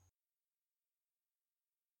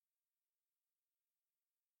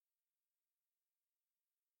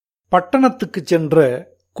பட்டணத்துக்குச் சென்ற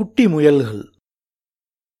குட்டி முயல்கள்.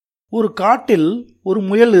 ஒரு காட்டில் ஒரு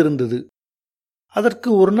முயல் இருந்தது. அதற்கு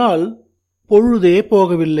ஒரு நாள் பொழுதே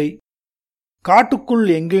போகவில்லை. காட்டுக்குள்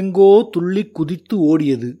எங்கெங்கோ துள்ளி குதித்து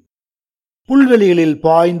ஓடியது. புல்வெளிகளில்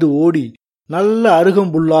பாய்ந்து ஓடி நல்ல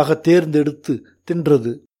அருகம்புல்லாக தேர்ந்தெடுத்து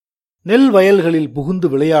தின்றது. நெல் வயல்களில் புகுந்து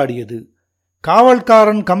விளையாடியது.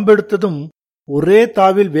 காவல்காரன் கம்பெடுத்ததும் ஒரே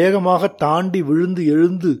தாவில் வேகமாக தாண்டி விழுந்து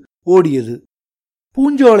எழுந்து ஓடியது.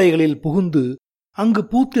 பூஞ்சோலைகளில் புகுந்து அங்கு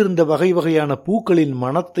பூத்திருந்த வகை வகையான பூக்களின்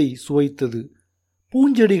மணத்தை சுவைத்தது.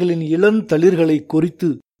 பூஞ்செடிகளின் இளந்தளிர்களை கொறித்து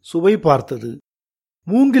சுவை பார்த்தது.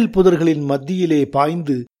 மூங்கில் புதர்களின் மத்தியிலே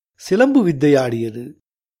பாய்ந்து சிலம்பு வித்தையாடியது.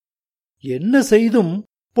 என்ன செய்தும்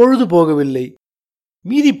பொழுது போகவில்லை.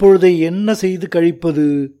 மீதி பொழுதை என்ன செய்து கழிப்பது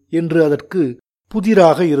என்று அதற்கு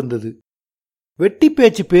புதிராக இருந்தது. வெட்டி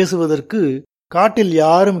பேச்சு பேசுவதற்கு காட்டில்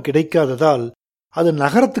யாரும் கிடைக்காததால் அது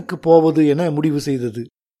நகரத்துக்கு போவது என முடிவு செய்தது.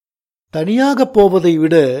 தனியாகப் போவதை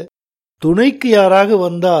விட துணைக்கு யாராக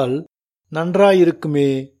வந்தால் நன்றாயிருக்குமே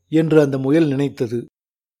என்று அந்த முயல் நினைத்தது.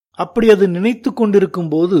 அப்படி அது நினைத்து கொண்டிருக்கும்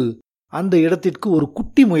போது அந்த இடத்திற்கு ஒரு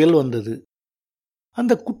குட்டி முயல் வந்தது.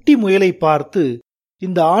 அந்த குட்டி முயலை பார்த்து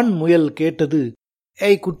இந்த ஆண் முயல் கேட்டது,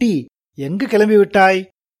 ஏய் குட்டி, எங்கு கிளம்பிவிட்டாய்?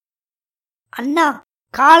 அண்ணா,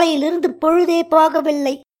 காலையிலிருந்து பொழுதே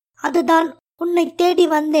போகவில்லை, அதுதான் உன்னை தேடி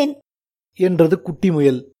வந்தேன் என்றது குட்டி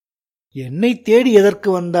முயல். என்னை தேடி எதற்கு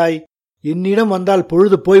வந்தாய்? என்னிடம் வந்தால்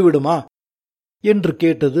பொழுது போய்விடுமா என்று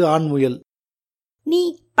கேட்டது ஆண்முயல். நீ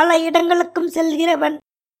பல இடங்களுக்கும் செல்கிறவன்,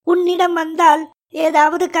 உன்னிடம் வந்தால்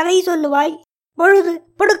ஏதாவது கதை சொல்லுவாய், பொழுது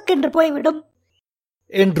பொடுக்கென்று போய்விடும்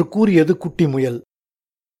என்று கூறியது குட்டி முயல்.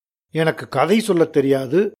 எனக்கு கதை சொல்லத்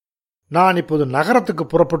தெரியாது. நான் இப்போது நகரத்துக்கு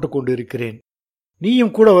புறப்பட்டுக் கொண்டிருக்கிறேன்.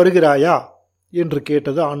 நீயும் கூட வருகிறாயா என்று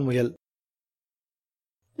கேட்டது ஆண்முயல்.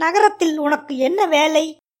 நகரத்தில் உனக்கு என்ன வேலை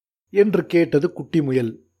என்று கேட்டது குட்டி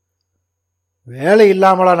முயல். வேலை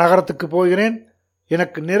இல்லாமலா நகரத்துக்கு போகிறேன்?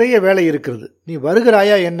 எனக்கு நிறைய வேலை இருக்கிறது. நீ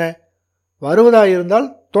வருகிறாயா என்ன? வருவதாயிருந்தால்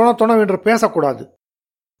தொணவென்று பேசக்கூடாது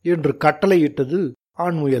என்று கட்டளையிட்டது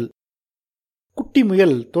ஆண்முயல். குட்டி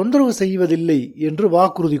முயல் தொந்தரவு செய்வதில்லை என்று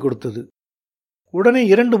வாக்குறுதி கொடுத்தது. உடனே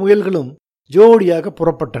 2 முயல்களும் ஜோடியாக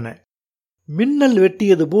புறப்பட்டன. மின்னல்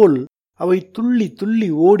வெட்டியது போல் அவை துள்ளி துள்ளி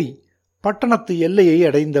ஓடி பட்டணத்து எல்லையை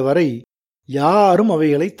அடைந்த வரை யாரும்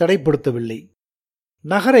அவைகளை தடைப்படுத்தவில்லை.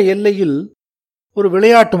 நகர எல்லையில் ஒரு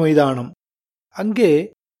விளையாட்டு மைதானம். அங்கே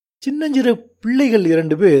சின்னஞ்சிறு பிள்ளைகள்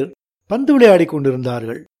 2 பேர் பந்து விளையாடிக்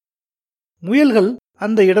கொண்டிருந்தார்கள். முயல்கள்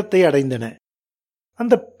அந்த இடத்தை அடைந்தன.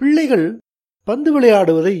 அந்த பிள்ளைகள் பந்து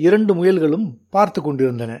விளையாடுவதை 2 முயல்களும் பார்த்து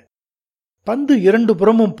கொண்டிருந்தன. பந்து 2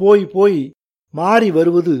 புறமும் போய் போய் மாறி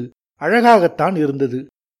வருவது அழகாகத்தான் இருந்தது.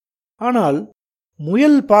 ஆனால்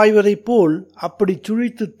முயல் பாய்வதைப் போல் அப்படி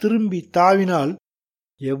சுழித்து திரும்பி தாவினால்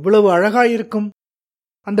எவ்வளவு அழகாயிருக்கும்!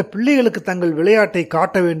 அந்த பிள்ளைகளுக்கு தங்கள் விளையாட்டை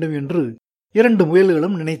காட்ட வேண்டும் என்று 2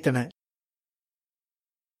 முயல்களும் நினைத்தன.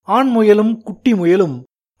 ஆண் முயலும் குட்டி முயலும்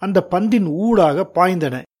அந்த பந்தின் ஊடாக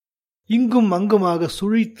பாய்ந்தன. இங்கும் அங்குமாக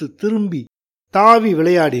சுழித்து திரும்பி தாவி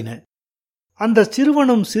விளையாடின. அந்த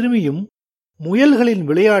சிறுவனும் சிறுமியும் முயல்களின்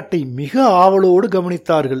விளையாட்டை மிக ஆவலோடு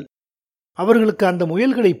கவனித்தார்கள். அவர்களுக்கு அந்த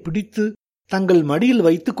முயல்களை பிடித்து தங்கள் மடியில்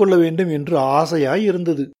வைத்துக் கொள்ள வேண்டும் என்று ஆசையாய்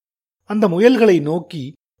இருந்தது. அந்த முயல்களை நோக்கி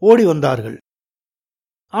ஓடி வந்தார்கள்.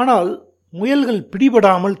 ஆனால் முயல்கள்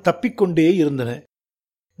பிடிபடாமல் தப்பிக்கொண்டே இருந்தன.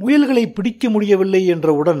 முயல்களை பிடிக்க முடியவில்லை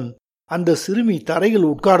என்றவுடன் அந்த சிறுமி தரையில்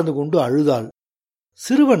உட்கார்ந்து கொண்டு அழுதாள்.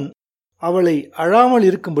 சிறுவன் அவளை அழாமல்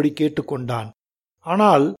இருக்கும்படி கேட்டுக்கொண்டான்.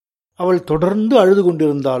 ஆனால் அவள் தொடர்ந்து அழுது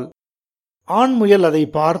கொண்டிருந்தாள். ஆண் முயல் அதை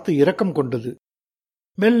பார்த்து இரக்கம் கொண்டது.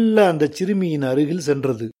 மெல்ல அந்த சிறுமியின் அருகில்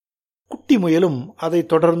சென்றது. குட்டி முயலும் அதை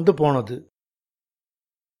தொடர்ந்து போனது.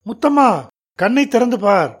 முத்தம்மா, கண்ணை திறந்து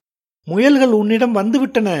பார், முயல்கள் உன்னிடம்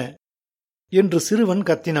வந்துவிட்டன என்று சிறுவன்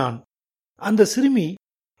கத்தினான். அந்த சிறுமி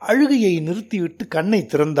அழுகையை நிறுத்திவிட்டு கண்ணை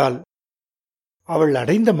திறந்தாள். அவள்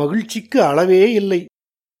அடைந்த மகிழ்ச்சிக்கு அளவே இல்லை.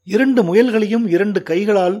 2 முயல்களையும் 2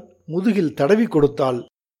 கைகளால் முதுகில் தடவி கொடுத்தாள்.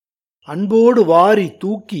 அன்போடு வாரி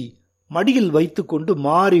தூக்கி மடியில் வைத்துக்கொண்டு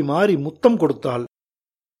மாறி மாறி முத்தம் கொடுத்தாள்.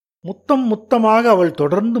 முத்தம் முத்தமாக அவள்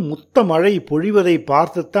தொடர்ந்து முத்த மழை பொழிவதை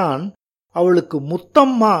பார்த்துத்தான் அவளுக்கு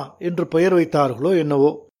முத்தம்மா என்று பெயர் வைத்தார்களோ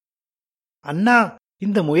என்னவோ. அண்ணா,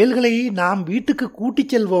 இந்த முயல்களை நாம் வீட்டுக்கு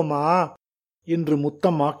கூட்டிச் செல்வோமா என்று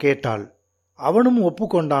முத்தம்மா கேட்டாள். அவனும்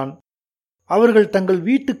ஒப்புக்கொண்டான். அவர்கள் தங்கள்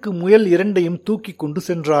வீட்டுக்கு முயல் 2ஐயும் தூக்கிக் கொண்டு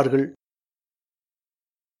சென்றார்கள்.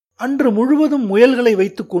 அன்று முழுவதும் முயல்களை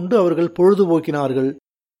வைத்துக்கொண்டு அவர்கள் பொழுதுபோக்கினார்கள்.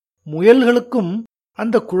 முயல்களுக்கும்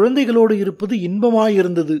அந்த குழந்தைகளோடு இருப்பது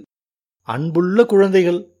இன்பமாயிருந்தது. அன்புள்ள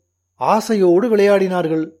குழந்தைகள். ஆசையோடு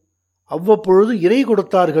விளையாடினார்கள். அவ்வப்பொழுது இறை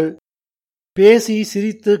கொடுத்தார்கள். பேசி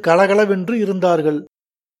சிரித்து கலகலவென்று இருந்தார்கள்.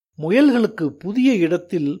 முயல்களுக்கு புதிய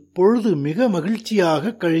இடத்தில் பொழுது மிக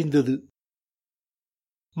மகிழ்ச்சியாக கழிந்தது.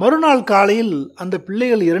 மறுநாள் காலையில் அந்த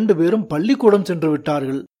பிள்ளைகள் 2 பேரும் பள்ளிக்கூடம் சென்று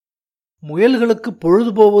விட்டார்கள். முயல்களுக்கு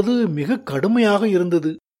பொழுது போவது மிக கடுமையாக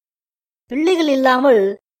இருந்தது. பிள்ளைகள் இல்லாமல்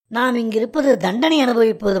நாம் இங்கிருப்பது தண்டனை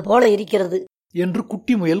அனுபவிப்பது போல இருக்கிறது என்று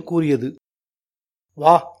குட்டி முயல் கூறியது.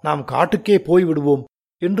 வா, நாம் காட்டுக்கே போய்விடுவோம்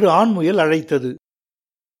என்று ஆண் முயல் அழைத்தது.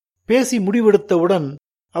 பேசி முடிவெடுத்தவுடன்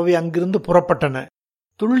அவை அங்கிருந்து புறப்பட்டன.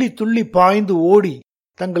 துள்ளி துள்ளி பாய்ந்து ஓடி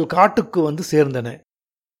தங்கள் காட்டுக்கு வந்து சேர்ந்தன.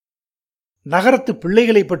 நகரத்து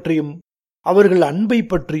பிள்ளைகளை பற்றியும், அவர்கள் அன்பை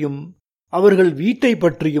பற்றியும், அவர்கள் வீட்டை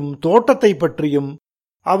பற்றியும், தோட்டத்தை பற்றியும்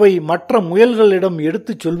அவை மற்ற முயல்களிடம்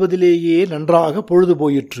எடுத்துச் சொல்வதிலேயே நன்றாக பொழுது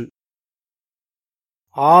போயிற்று.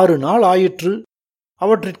 6 நாள் ஆயிற்று.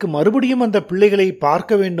 அவற்றிற்கு மறுபடியும் அந்த பிள்ளைகளை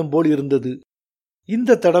பார்க்க வேண்டும் போல் இருந்தது.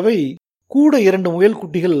 இந்த தடவை கூட 2 முயல்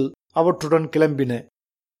குட்டிகள் அவற்றுடன் கிளம்பின.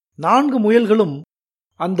 4 முயல்களும்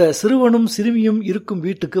அந்த சிறுவனும் சிறுமியும் இருக்கும்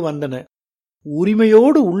வீட்டுக்கு வந்தன.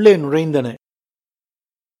 உரிமையோடு உள்ளே நுழைந்தன.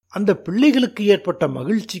 அந்த பிள்ளைகளுக்கு ஏற்பட்ட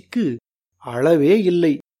மகிழ்ச்சிக்கு அளவே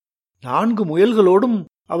இல்லை. 4 முயல்களோடும்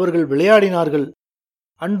அவர்கள் விளையாடினார்கள்.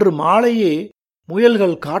 அன்று மாலையே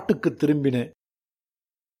முயல்கள் காட்டுக்கு திரும்பின.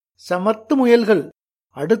 சமத்து முயல்கள்,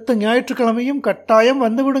 அடுத்த ஞாயிற்றுக்கிழமையும் கட்டாயம்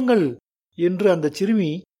வந்துவிடுங்கள் என்று அந்த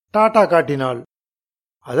சிறுமி டாட்டா காட்டினாள்.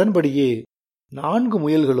 அதன்படியே 4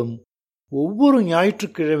 முயல்களும் ஒவ்வொரு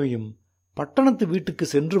ஞாயிற்றுக்கிழமையும் பட்டணத்து வீட்டுக்கு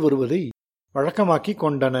சென்று வருவதை வழக்கமாக்கிக்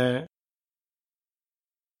கொண்டன.